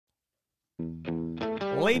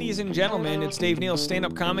Ladies and gentlemen, it's Dave Neal,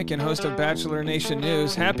 stand-up comic and host of Bachelor Nation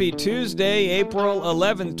News. Happy Tuesday, April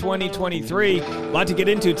 11th, 2023. A lot to get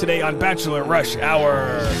into today on Bachelor Rush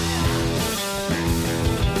Hour.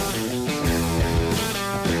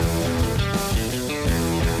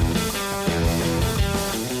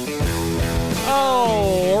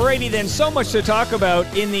 Alrighty then, so much to talk about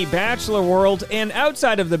in the Bachelor world and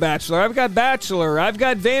outside of the Bachelor. I've got Bachelor, I've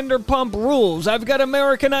got Vanderpump Rules, I've got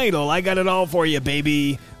American Idol. I got it all for you,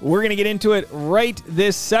 baby. We're going to get into it right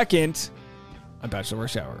this second on Bachelor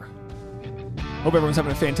Rush Hour. Hope everyone's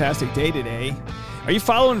having a fantastic day today. Are you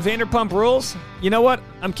following Vanderpump Rules? You know what?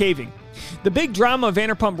 I'm caving. The big drama of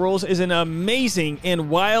Vanderpump Rules is an amazing and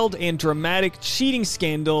wild and dramatic cheating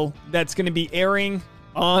scandal that's going to be airing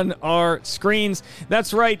on our screens.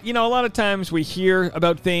 That's right. You know, a lot of times we hear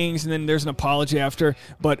about things and then there's an apology after,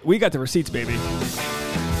 but we got the receipts, baby.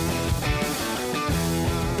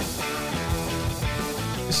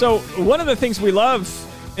 So one of the things we love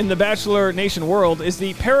in the Bachelor Nation world is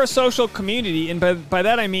the parasocial community, and by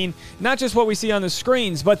that I mean not just what we see on the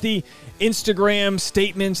screens, but the Instagram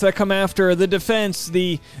statements that come after, the defense,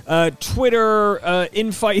 the Twitter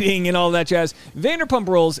infighting, and all that jazz. Vanderpump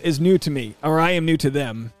Rules is new to me, or I am new to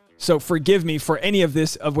them. So forgive me for any of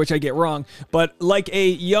this of which I get wrong. But like a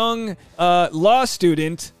young law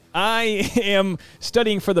student, I am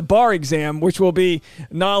studying for the bar exam, which will be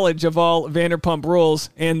knowledge of all Vanderpump Rules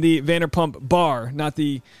and the Vanderpump bar, not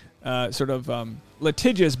the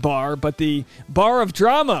litigious bar, but the bar of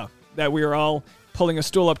drama that we are all pulling a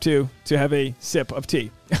stool up to have a sip of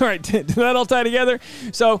tea. All right, did that all tie together?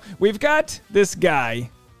 So we've got this guy,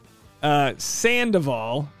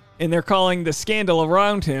 Sandoval, and they're calling the scandal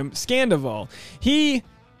around him Scandoval. He,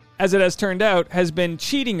 as it has turned out, has been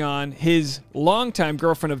cheating on his longtime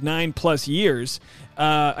girlfriend of 9+ years.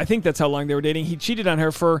 I think that's how long they were dating. He cheated on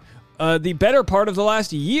her for the better part of the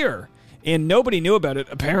last year, and nobody knew about it,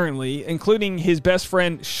 apparently, including his best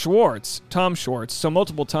friend Schwartz, Tom Schwartz, so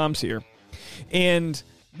multiple Toms here. And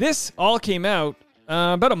this all came out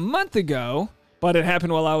about a month ago, but it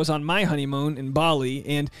happened while I was on my honeymoon in Bali,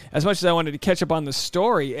 and as much as I wanted to catch up on the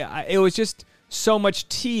story, it was just so much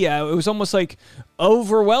tea out. It was almost like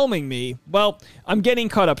overwhelming me. Well, I'm getting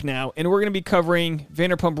caught up now, and we're going to be covering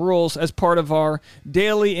Vanderpump Rules as part of our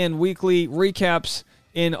daily and weekly recaps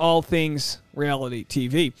in all things reality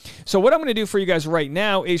TV. So what I'm going to do for you guys right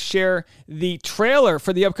now is share the trailer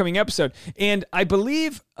for the upcoming episode. And I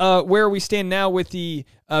believe where we stand now with the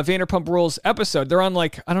Vanderpump Rules episode, they're on I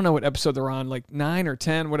don't know what episode they're on, 9 or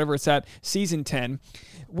 10, whatever it's at, season 10.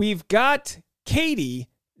 We've got Katie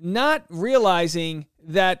not realizing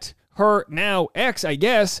that her now ex, I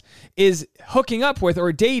guess, is hooking up with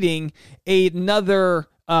or dating another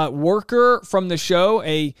worker from the show,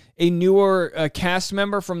 a newer cast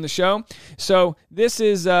member from the show. So this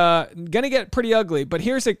is going to get pretty ugly, but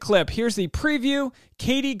here's a clip. Here's the preview.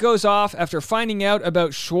 Katie goes off after finding out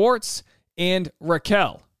about Schwartz and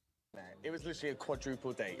Raquel. It was literally a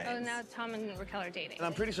quadruple date. Oh, now Tom and Raquel are dating. And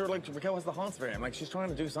I'm pretty sure, Raquel has the hearts for him. She's trying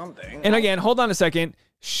to do something. And again, hold on a second.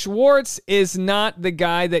 Schwartz is not the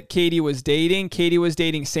guy that Katie was dating. Katie was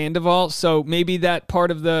dating Sandoval, so maybe that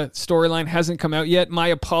part of the storyline hasn't come out yet. My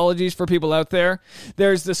apologies for people out there.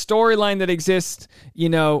 There's the storyline that exists,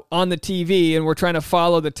 on the TV, and we're trying to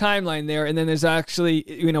follow the timeline there, and then there's actually,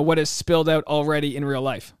 what is spilled out already in real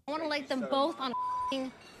life. I want to light them both on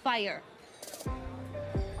fire.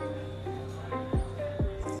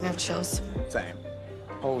 I have chills. Same.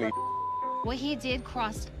 Holy. What he did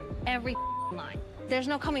crossed every line. There's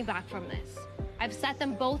no coming back from this. I've sat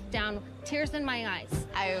them both down, tears in my eyes.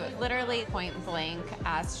 I literally point blank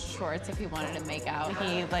asked Schwartz if he wanted to make out.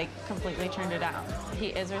 He completely turned it down. He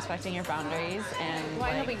is respecting your boundaries, and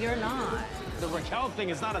Why no, but you're not. The Raquel thing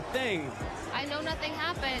is not a thing. I know nothing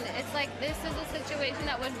happened. It's this is a situation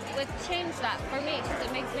that would change that for me because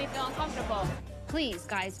it makes me feel uncomfortable. Please,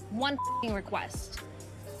 guys, one request.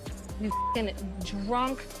 You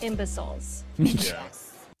drunk imbeciles. Yeah.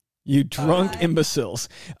 You drunk imbeciles.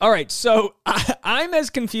 All right, so I'm as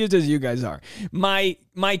confused as you guys are.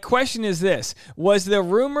 My question is this. Was the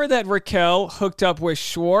rumor that Raquel hooked up with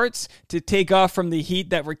Schwartz to take off from the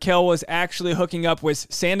heat that Raquel was actually hooking up with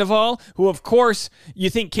Sandoval, who, of course,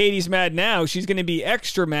 you think Katie's mad now. She's going to be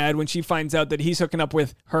extra mad when she finds out that he's hooking up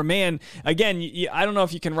with her man. Again, I don't know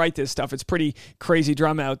if you can write this stuff. It's pretty crazy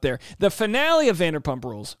drama out there. The finale of Vanderpump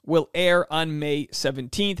Rules will air on May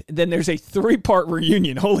 17th. Then there's a 3-part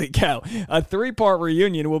reunion. Holy cow. A 3-part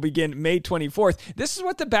reunion will begin May 24th. This is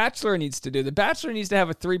what The Bachelor needs to do. The Bachelor needs to have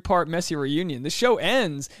a 3-part messy reunion. The show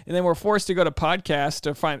ends, and then we're forced to go to podcast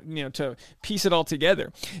to find, to piece it all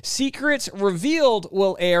together. Secrets Revealed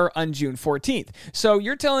will air on June 14th. So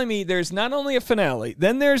you're telling me there's not only a finale,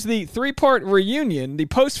 then there's the 3-part reunion, the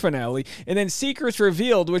post-finale, and then Secrets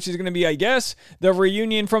Revealed, which is going to be, I guess, the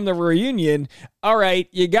reunion from the reunion. All right,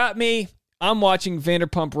 you got me. I'm watching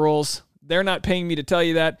Vanderpump Rules. They're not paying me to tell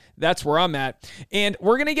you that. That's where I'm at. And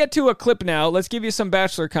we're going to get to a clip now. Let's give you some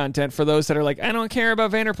Bachelor content for those that are like, I don't care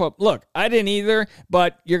about Vanderpump. Look, I didn't either,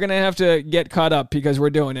 but you're going to have to get caught up because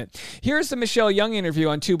we're doing it. Here's the Michelle Young interview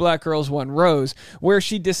on Two Black Girls, One Rose, where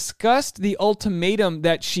she discussed the ultimatum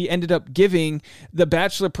that she ended up giving the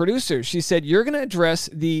Bachelor producers. She said, you're going to address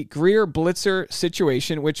the Greer Blitzer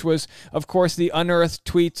situation, which was, of course, the unearthed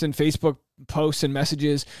tweets and Facebook posts and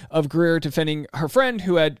messages of Greer defending her friend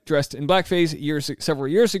who had dressed in blackface several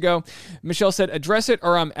years ago. Michelle said, address it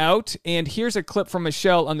or I'm out. And here's a clip from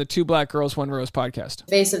Michelle on the Two Black Girls, One Rose podcast.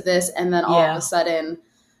 Face of this, and then all of a sudden,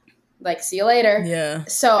 like, see you later. Yeah.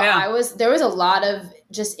 So there was a lot of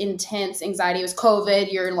just intense anxiety. It was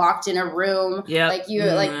COVID. You're locked in a room. Yeah.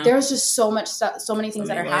 There was just so much stuff, so many things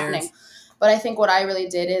that are happening. But I think what I really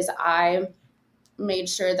did is I made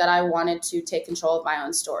sure that I wanted to take control of my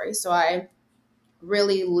own story. So I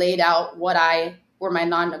really laid out what were my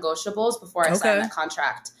non-negotiables before I signed the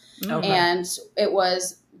contract. Okay. And it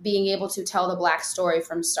was being able to tell the Black story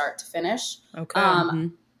from start to finish. Okay.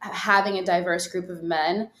 Having a diverse group of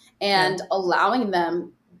men and allowing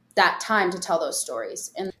them that time to tell those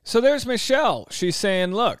stories. And so there's Michelle. She's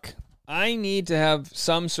saying, look, I need to have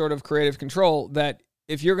some sort of creative control that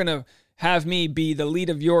if you're going to have me be the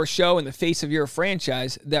lead of your show and the face of your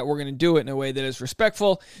franchise, that we're going to do it in a way that is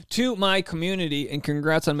respectful to my community. And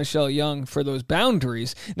congrats on Michelle Young for those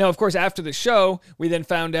boundaries. Now, of course, after the show, we then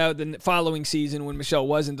found out the following season when Michelle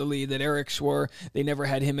wasn't the lead that Eric Schwar, they never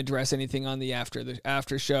had him address anything on the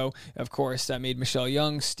after show. Of course, that made Michelle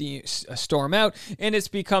Young storm out, and it's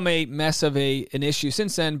become a mess of an issue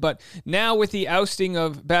since then. But now with the ousting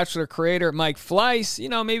of Bachelor creator Mike Fleiss,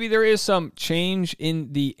 maybe there is some change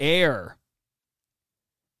in the air.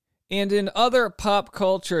 And in other pop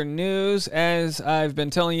culture news, as I've been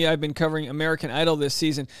telling you, I've been covering American Idol this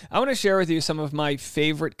season. I want to share with you some of my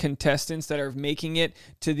favorite contestants that are making it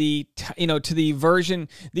to the, to the version.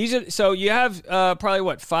 So you have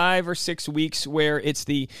probably 5 or 6 weeks where it's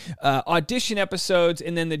the audition episodes,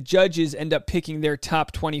 and then the judges end up picking their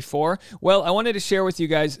top 24. Well, I wanted to share with you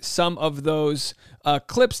guys some of those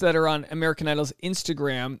clips that are on American Idol's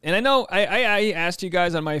Instagram. And I know I asked you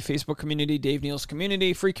guys on my Facebook community, Dave Neal's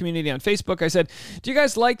community, free community on Facebook, I said, do you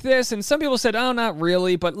guys like this? And some people said, oh, not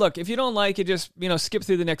really. But look, if you don't like it, just, skip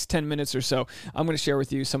through the next 10 minutes or so. I'm going to share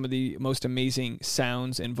with you some of the most amazing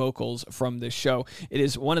sounds and vocals from this show. It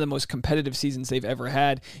is one of the most competitive seasons they've ever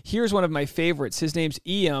had. Here's one of my favorites. His name's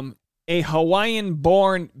Iam, a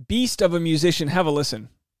Hawaiian-born beast of a musician. Have a listen.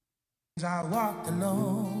 I walked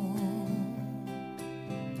alone,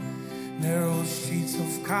 narrow streets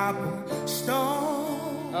of cobblestone,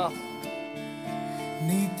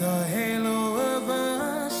 neath the halo of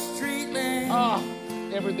a street lamp.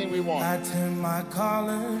 Everything we want. I turned my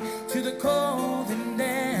collar to the cold and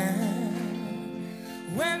damp.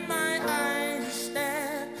 When my eyes are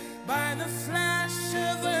stabbed by the flash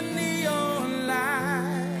of a neon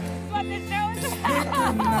light, split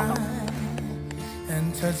the night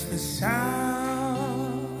and touch the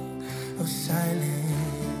sound of silence.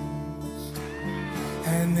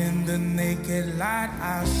 And in the naked light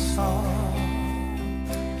I saw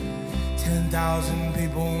 10,000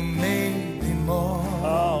 people, maybe more.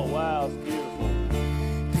 Oh, wow, it's beautiful.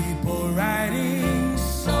 People writing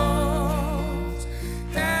songs,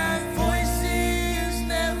 their voices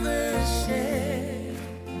never shared,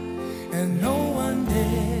 and no one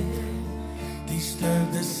dared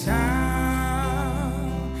disturb the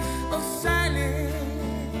sound of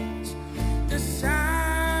silence, the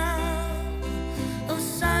sound of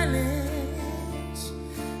silence,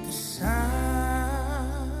 the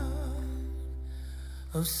sound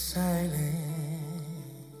of silence.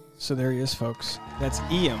 So there he is, folks. That's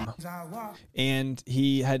Iam. And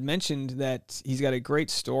he had mentioned that he's got a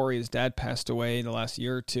great story. His dad passed away in the last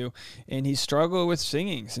year or two, and he struggled with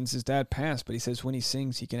singing since his dad passed. But he says when he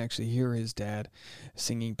sings, he can actually hear his dad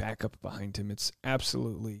singing back up behind him. It's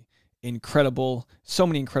absolutely incredible. So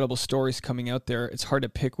many incredible stories coming out there. It's hard to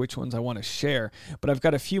pick which ones I want to share, but I've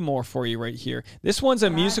got a few more for you right here. This one's a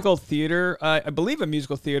musical theater, I believe a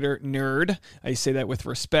musical theater nerd. I say that with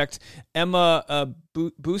respect. Emma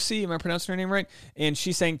Busey, am I pronouncing her name right? And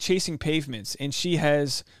she sang Chasing Pavements, and she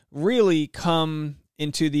has really come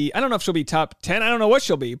into the, I don't know if she'll be top 10. I don't know what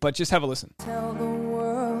she'll be, but just have a listen. Tell the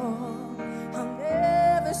world I'll never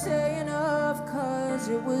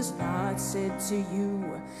heart said to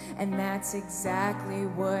you. And that's exactly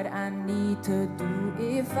what I need to do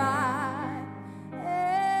if I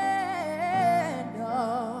end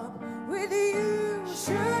up with you.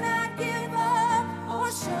 Should I give up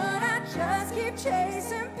or should I just keep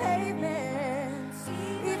chasing pavements?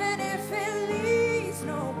 Even if it leads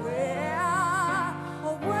nowhere,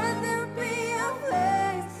 or would there be a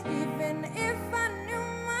place even if I knew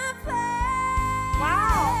my place?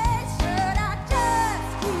 Wow. Should I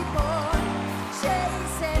just keep on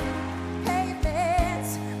chasing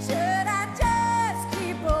pavements? Should I just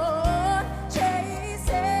keep on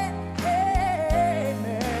chasing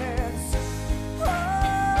pavements? Oh.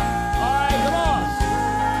 All right, come on.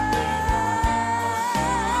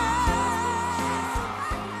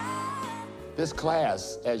 This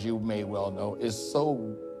class, as you may well know, is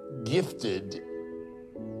so gifted.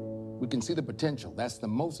 We can see the potential. That's the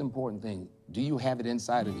most important thing. Do you have it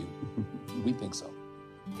inside of you? We think so.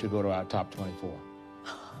 To go to our top 24.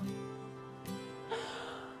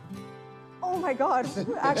 Oh my God,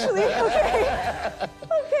 actually, okay.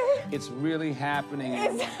 Okay. It's really happening.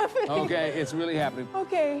 It's happening. Okay, it's really happening.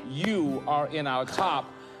 Okay. You are in our top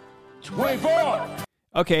 24.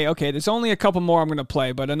 Okay. There's only a couple more I'm going to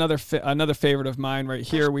play, but another favorite of mine right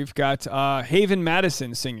here. We've got Haven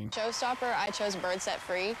Madison singing. Showstopper, I chose Bird Set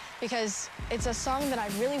Free because it's a song that I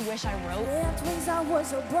really wish I wrote. Twins, I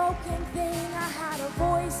was a broken thing. I had a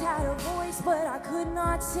voice, but I could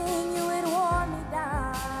not sing. You would wore me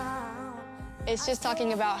down. It's just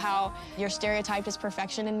talking about how you're stereotyped as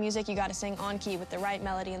perfection in music. You got to sing on key with the right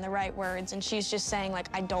melody and the right words. And she's just saying, like,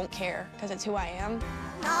 I don't care because it's who I am.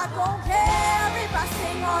 I don't care if I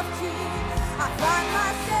sing off key. I find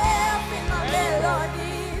myself in my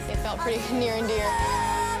melodies. It felt pretty near and dear.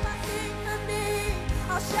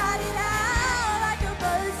 I'll shout it out like a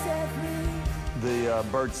bird set free. The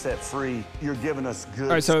Bird Set Free, you're giving us good.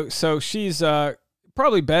 All right, so she's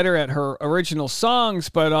probably better at her original songs,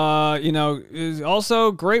 but is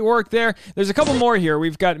also great work there. There's a couple more here.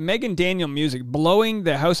 We've got Megan Daniel music, Blowing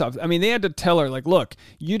the House Off. I mean, they had to tell her, like, look,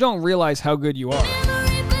 you don't realize how good you are.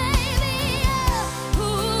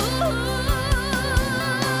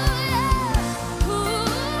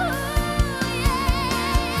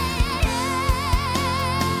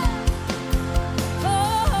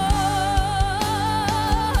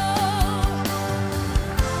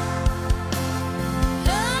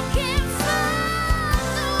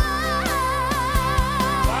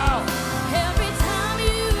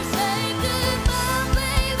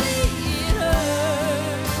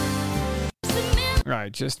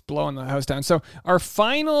 Right, just blowing the house down. So our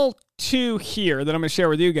final two here that I'm going to share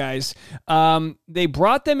with you guys, they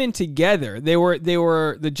brought them in together.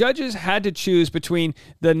 The judges had to choose between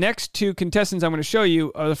the next two contestants I'm going to show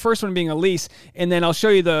you, the first one being Elise, and then I'll show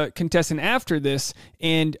you the contestant after this,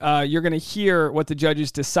 and you're going to hear what the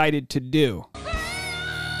judges decided to do.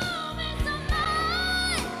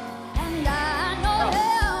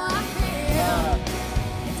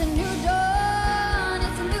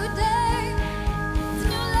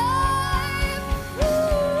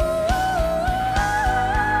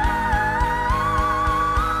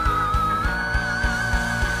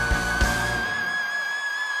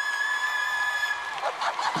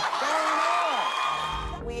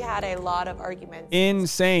 A lot of arguments.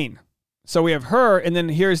 Insane. So we have her, and then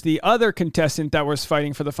here's the other contestant that was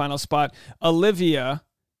fighting for the final spot, Olivia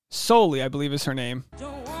Soley, I believe is her name.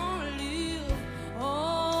 Don't wanna live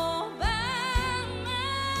all by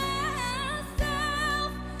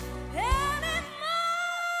myself anymore.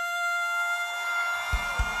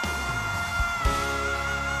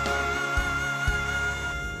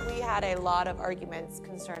 We had a lot of arguments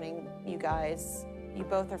concerning you guys. You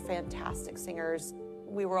both are fantastic singers.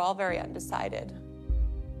 We were all very undecided.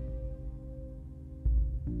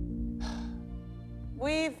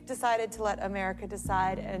 We've decided to let America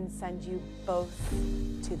decide and send you both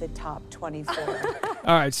to the top 24.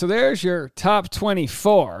 All right, so there's your top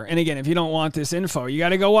 24. And again, if you don't want this info, you got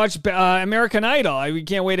to go watch American Idol. We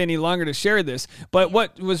can't wait any longer to share this. But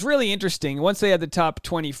what was really interesting, once they had the top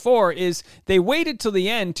 24, is they waited till the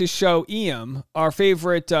end to show Iam, our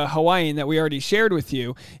favorite Hawaiian that we already shared with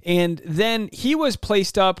you. And then he was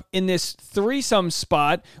placed up in this threesome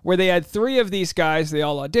spot where they had three of these guys. They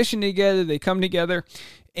all audition together. They come together.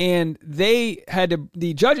 And they had to,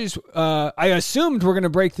 the judges, I assumed were going to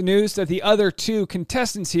break the news that the other two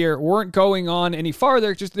contestants here weren't going on any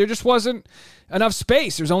farther. There just wasn't enough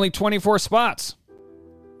space. There's only 24 spots.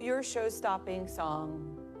 Your show-stopping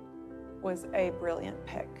song was a brilliant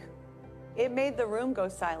pick. It made the room go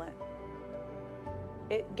silent.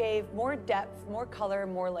 It gave more depth, more color,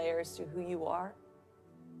 more layers to who you are.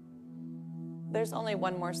 There's only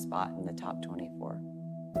one more spot in the top 24.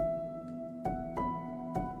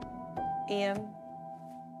 Ian,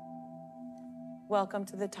 welcome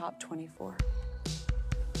to the top 24.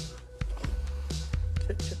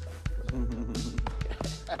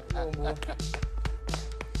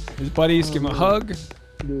 His buddies give him a hug.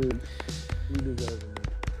 Dude, you deserve it.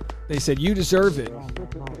 They said, you deserve it.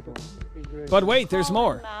 But wait, there's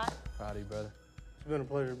more. Proud of you, brother. It's been a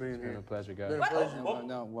pleasure being here. It's been a pleasure, guys. Been a pleasure.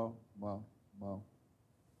 No, well.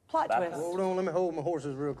 Plot twist. Hold on, let me hold my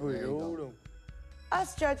horses real quick. Hold on.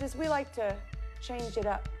 Us judges, we like to change it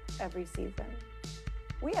up every season.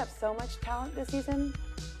 We have so much talent this season,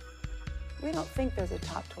 we don't think there's a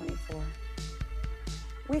top 24.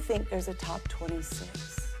 We think there's a top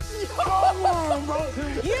 26. Come on, bro.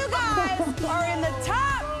 You guys are in the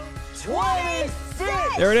top 26!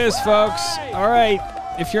 There it is, folks. All right.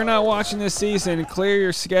 If you're not watching this season, clear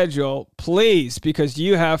your schedule, please, because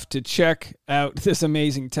you have to check out this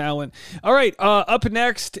amazing talent. All right. Up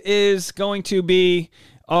next is going to be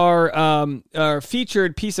our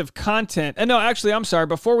featured piece of content. And no, actually, I'm sorry.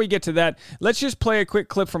 Before we get to that, let's just play a quick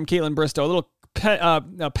clip from Caitlin Bristow, a little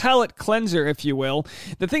a palate cleanser, if you will.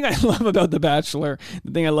 The thing I love about The Bachelor,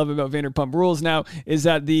 the thing I love about Vanderpump Rules now, is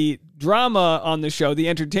that the drama on the show, the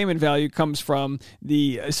entertainment value, comes from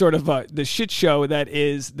the sort of the shit show that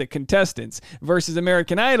is the contestants, versus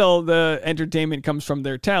American Idol, the entertainment comes from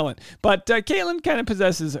their talent. But Caitlin kind of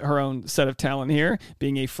possesses her own set of talent here,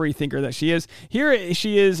 being a free thinker that she is. Here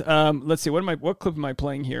she is. Let's see, what clip am I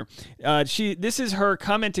playing here? This is her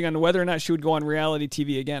commenting on whether or not she would go on reality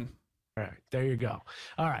TV again. All right, there you go.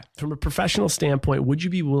 All right, from a professional standpoint, would you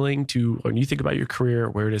be willing to, when you think about your career,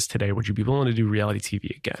 where it is today, would you be willing to do reality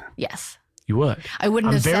TV again? Yes. You would? I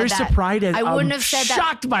wouldn't have said that. I'm very surprised. I wouldn't have said that.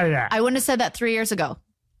 Shocked by that. I wouldn't have said that 3 years ago.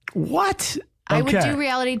 What? I would do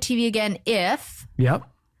reality TV again if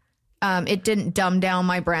it didn't dumb down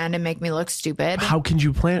my brand and make me look stupid. How can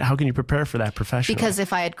you plan? How can you prepare for that professionally? Because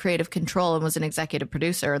if I had creative control and was an executive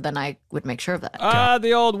producer, then I would make sure of that.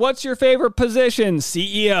 The old, what's your favorite position?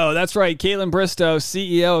 CEO. That's right. Caitlin Bristow,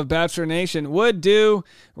 CEO of Bachelor Nation, would do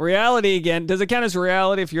reality again. Does it count as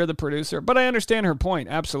reality if you're the producer? But I understand her point.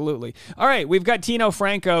 Absolutely. All right. We've got Tino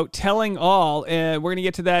Franco telling all. We're going to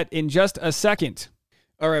get to that in just a second.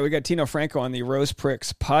 All right, we got Tino Franco on the Rose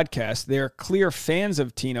Pricks podcast. They're clear fans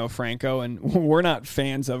of Tino Franco, and we're not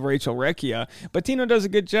fans of Rachel Recchia. But Tino does a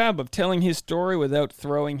good job of telling his story without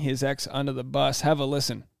throwing his ex under the bus. Have a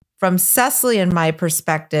listen. From Cecily and my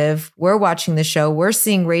perspective, we're watching the show. We're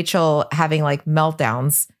seeing Rachel having like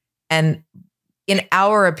meltdowns and, in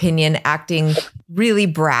our opinion, acting really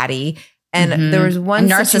bratty. And there was one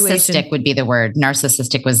narcissistic would be the word.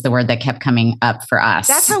 Narcissistic was the word that kept coming up for us.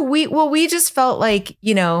 That's how we just felt like,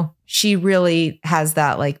 she really has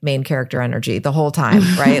that like main character energy the whole time,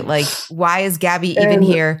 right? Like, why is Gabby even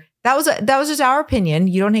here? That was just our opinion.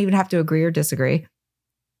 You don't even have to agree or disagree.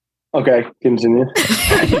 Okay, continue. What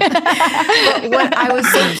I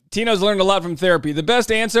was Tino's learned a lot from therapy. The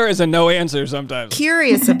best answer is a no answer sometimes.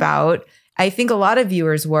 Curious about, I think a lot of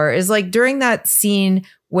viewers were, is like during that scene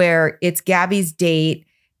where it's Gabby's date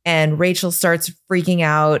and Rachel starts freaking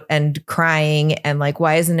out and crying and like,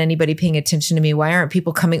 why isn't anybody paying attention to me? Why aren't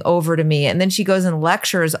people coming over to me? And then she goes and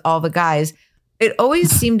lectures all the guys. It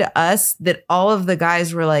always seemed to us that all of the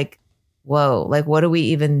guys were like, whoa, like,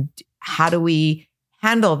 how do we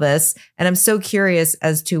handle this? And I'm so curious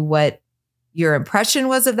as to what your impression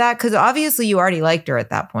was of that, because obviously you already liked her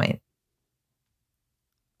at that point.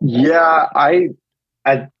 Yeah,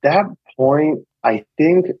 at that point, I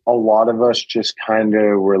think a lot of us just kind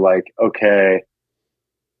of were like, okay,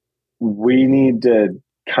 we need to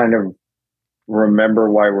kind of remember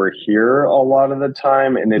why we're here a lot of the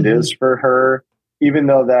time. And it is for her, even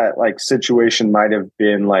though that like situation might have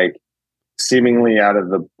been like seemingly out of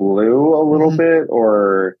the blue a little bit,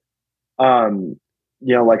 or,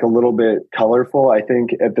 like a little bit colorful. I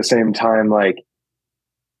think at the same time, like,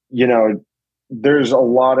 there's a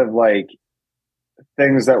lot of like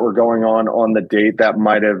things that were going on the date that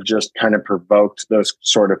might have just kind of provoked those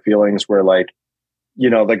sort of feelings where like,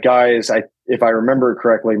 the guys, if I remember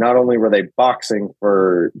correctly, not only were they boxing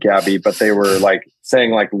for Gabby, but they were like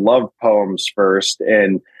saying like love poems first.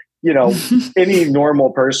 And, any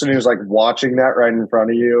normal person who's like watching that right in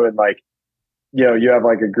front of you and like, you have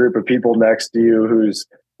like a group of people next to you who's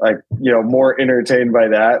like, more entertained by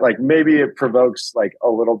that. Like maybe it provokes like a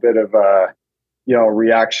little bit of a,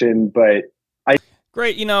 reaction, but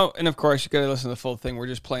Great, and of course, you got to listen to the full thing. We're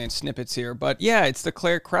just playing snippets here. But yeah, it's the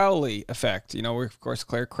Claire Crowley effect. Of course,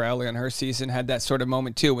 Claire Crowley on her season had that sort of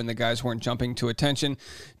moment too when the guys weren't jumping to attention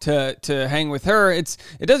to hang with her. It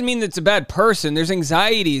doesn't mean that it's a bad person. There's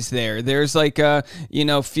anxieties there. There's like,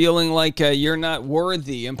 feeling like you're not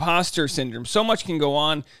worthy, imposter syndrome. So much can go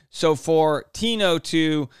on. So for Tino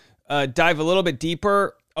to dive a little bit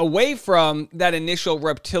deeper, away from that initial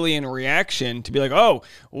reptilian reaction to be like, oh,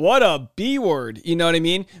 what a B word, you know what I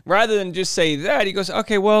mean? Rather than just say that, he goes,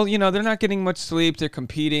 okay, well, they're not getting much sleep, they're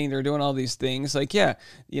competing, they're doing all these things. Like, yeah,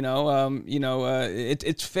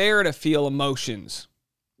 it's fair to feel emotions.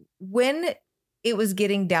 When it was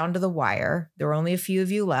getting down to the wire, there were only a few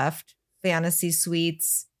of you left, fantasy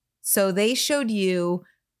suites. So they showed you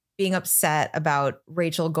being upset about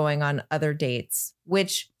Rachel going on other dates,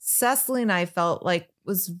 which Cecily and I felt like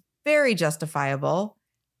was very justifiable.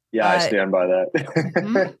 Yeah, I stand by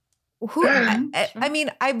that. I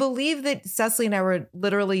mean, I believe that Cecily and I were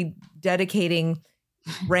literally dedicating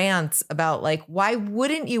rants about like, why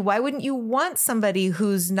wouldn't you want somebody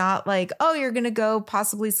who's not like, oh, you're going to go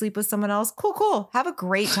possibly sleep with someone else? Cool. Have a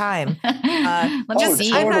great time. I'm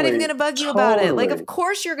not even going to bug you about it. Like, of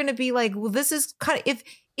course you're going to be like, well, this is kind of,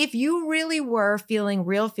 if you really were feeling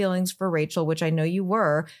real feelings for Rachel, which I know you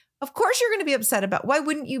were, of course you're going to be upset about. Why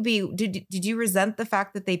wouldn't you be? Did you resent the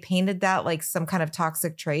fact that they painted that like some kind of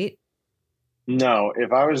toxic trait? No,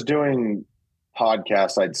 if I was doing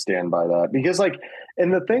podcasts, I'd stand by that because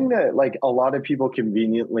and the thing that like a lot of people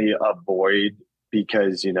conveniently avoid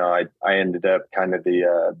because, I ended up kind of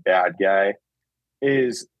the bad guy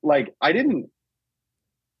is like, I didn't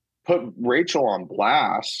put Rachel on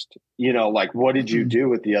blast, like, what did you do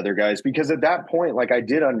with the other guys? Because at that point, like, I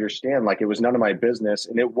did understand, like, it was none of my business.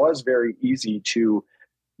 And it was very easy to,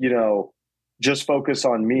 just focus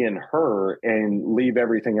on me and her and leave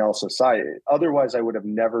everything else aside. Otherwise, I would have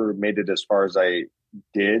never made it as far as I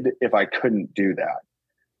did if I couldn't do that.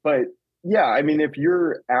 But yeah, I mean, if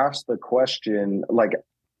you're asked the question, like,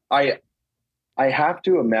 I have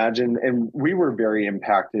to imagine, and we were very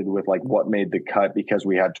impacted with like what made the cut because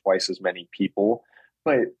we had twice as many people.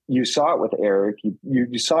 But you saw it with Eric,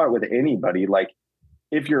 you saw it with anybody. Like,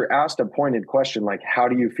 if you're asked a pointed question, like, how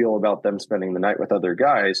do you feel about them spending the night with other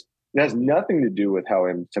guys? It has nothing to do with how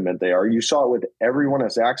intimate they are. You saw it with every one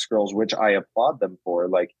of Zach's girls, which I applaud them for.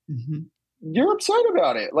 Like, you're upset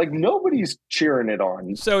about it. Like, nobody's cheering it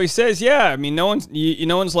on. So he says, yeah, I mean, no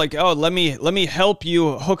one's like, oh, let me help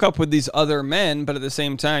you hook up with these other men. But at the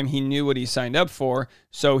same time, he knew what he signed up for.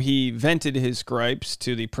 So he vented his gripes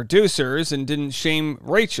to the producers and didn't shame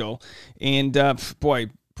Rachel. And boy,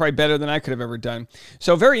 probably better than I could have ever done.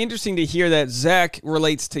 So very interesting to hear that Zach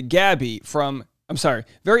relates to Gabby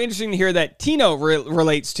very interesting to hear that Tino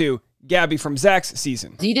relates to Gabby from Zach's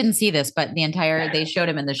season. You didn't see this, but they showed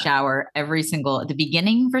him in the shower at the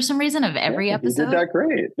beginning for some reason of every episode. He did that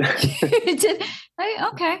great.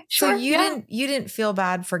 Okay. So you didn't feel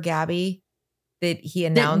bad for Gabby that he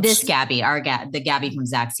announced this Gabby, the Gabby from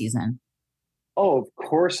Zach's season. Oh, of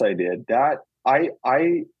course I did. That I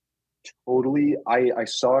totally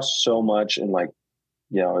saw so much in like,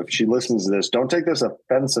 if she listens to this, don't take this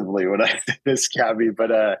offensively when I say this, Gabby,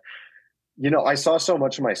 but I saw so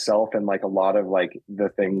much of myself and like a lot of like the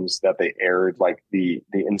things that they aired, like the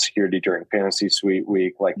insecurity during Fantasy Suite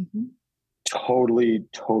Week, like totally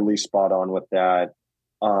spot on with that.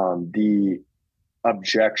 The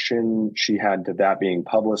objection she had to that being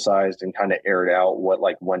publicized and kind of aired out what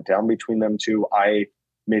like went down between them two. I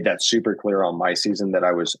made that super clear on my season that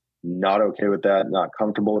I was not okay with that, not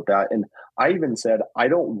comfortable with that. And I even said, I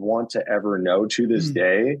don't want to ever know to this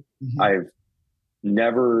day. I've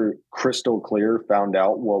never crystal clear found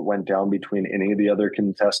out what went down between any of the other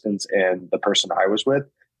contestants and the person I was with.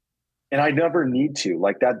 And I never need to.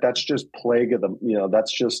 Like that's just plague of the,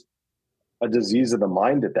 that's just a disease of the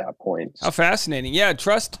mind at that point. How fascinating. Yeah,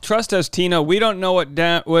 trust us, Tino. We don't know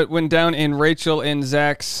what went down in Rachel and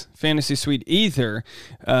Zach's fantasy suite either.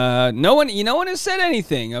 No one has said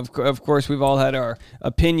anything. Of course, we've all had our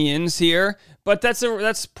opinions here, but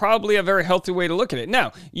that's probably a very healthy way to look at it.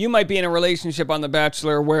 Now, you might be in a relationship on The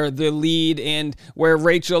Bachelor where the lead and where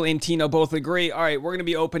Rachel and Tino both agree, all right, we're going to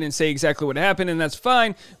be open and say exactly what happened, and that's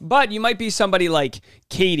fine. But you might be somebody like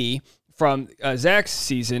Katie from Zach's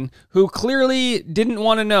season, who clearly didn't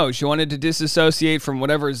want to know. She wanted to disassociate from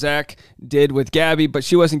whatever Zach did with Gabby, but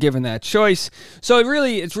she wasn't given that choice. So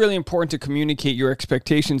it's really important to communicate your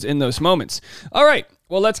expectations in those moments. All right,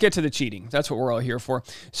 Well, let's get to the cheating. That's what we're all here for.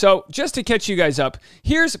 So just to catch you guys up,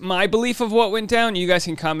 here's my belief of what went down. You guys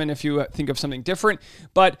can comment if you think of something different.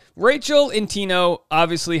 But Rachel and Tino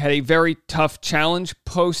obviously had a very tough challenge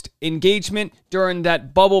post-engagement during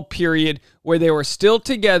that bubble period where they were still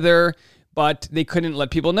together, but they couldn't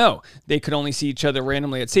let people know. They could only see each other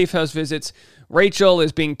randomly at safe house visits. Rachel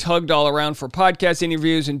is being tugged all around for podcast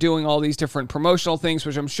interviews and doing all these different promotional things,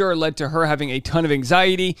 which I'm sure led to her having a ton of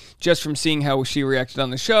anxiety just from seeing how she reacted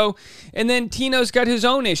on the show. And then Tino's got his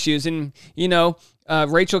own issues, and,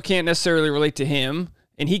 Rachel can't necessarily relate to him,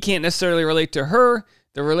 and he can't necessarily relate to her.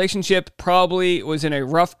 The relationship probably was in a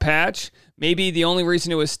rough patch. Maybe the only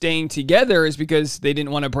reason it was staying together is because they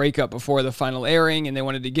didn't want to break up before the final airing, and they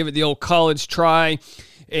wanted to give it the old college try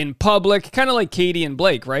in public, kind of like Katie and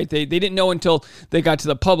Blake, right? They didn't know until they got to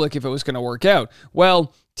the public if it was going to work out.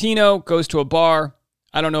 Well, Tino goes to a bar.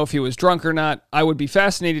 I don't know if he was drunk or not. I would be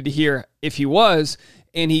fascinated to hear if he was,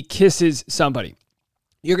 and he kisses somebody.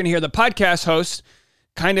 You're going to hear the podcast host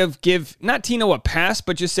kind of give, not Tino a pass,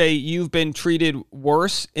 but just say you've been treated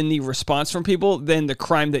worse in the response from people than the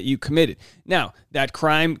crime that you committed. Now, that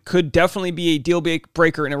crime could definitely be a deal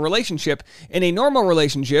breaker in a relationship. In a normal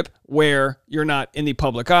relationship where you're not in the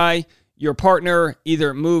public eye, your partner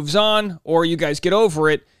either moves on or you guys get over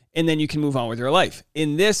it and then you can move on with your life.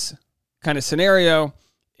 In this kind of scenario,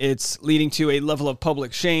 it's leading to a level of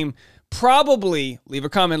public shame. Probably, leave a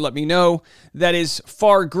comment, let me know, that is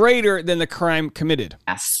far greater than the crime committed.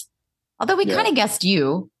 Yes. Although we kind of guessed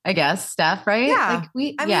you, I guess, Steph, right? Yeah. I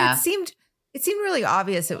mean, it seemed really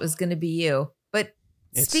obvious it was going to be you. But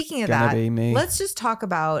speaking of that, let's just talk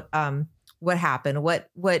about what happened.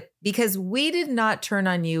 Because we did not turn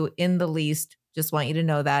on you in the least. Just want you to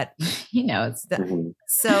know that. He knows.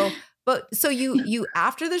 So you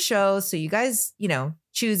after the show, so you guys,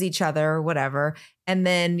 choose each other or whatever. And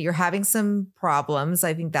then you're having some problems.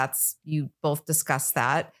 I think you both discussed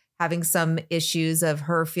that. Having some issues of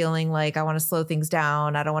her feeling like, I want to slow things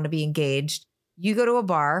down. I don't want to be engaged. You go to a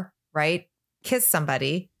bar, right? Kiss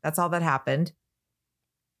somebody. That's all that happened.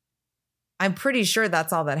 I'm pretty sure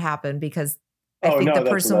that's all that happened because I think the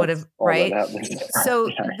person would have, right? So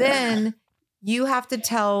then you have to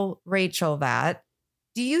tell Rachel that.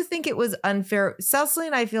 Do you think it was unfair? Cecily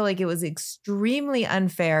and I feel like it was extremely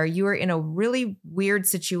unfair. You were in a really weird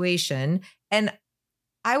situation. And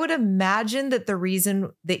I would imagine that the reason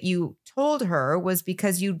that you told her was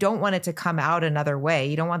because you don't want it to come out another way.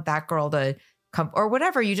 You don't want that girl to come or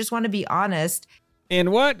whatever. You just want to be honest. And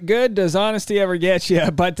what good does honesty ever get you?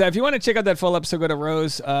 But if you want to check out that full episode, go to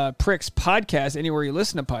Rose Pricks Podcast, anywhere you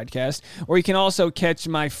listen to podcasts. Or you can also catch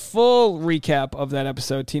my full recap of that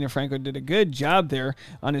episode. Tino Franco did a good job there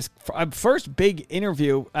on his first big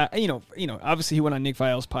interview. Obviously he went on Nick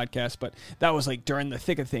Viall's podcast, but that was like during the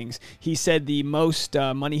thick of things. He said the most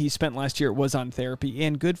money he spent last year was on therapy,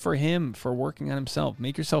 and good for him for working on himself.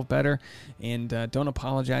 Make yourself better, and don't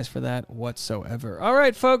apologize for that whatsoever. All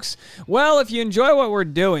right, folks. Well, if you enjoy what we're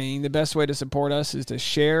doing, the best way to support us is to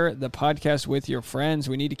share the podcast with your friends.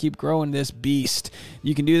 We need to keep growing this beast.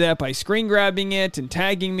 You can do that by screen grabbing it and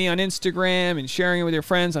tagging me on Instagram and sharing it with your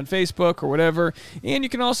friends on Facebook or whatever. And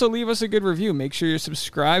you can also leave us a good review. Make sure you're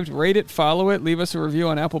subscribed, rate it, follow it, leave us a review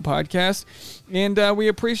on Apple Podcasts. And we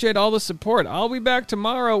appreciate all the support. I'll be back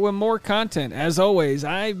tomorrow with more content. As always,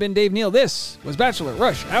 I've been Dave Neal. This was Bachelor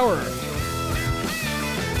Rush Hour.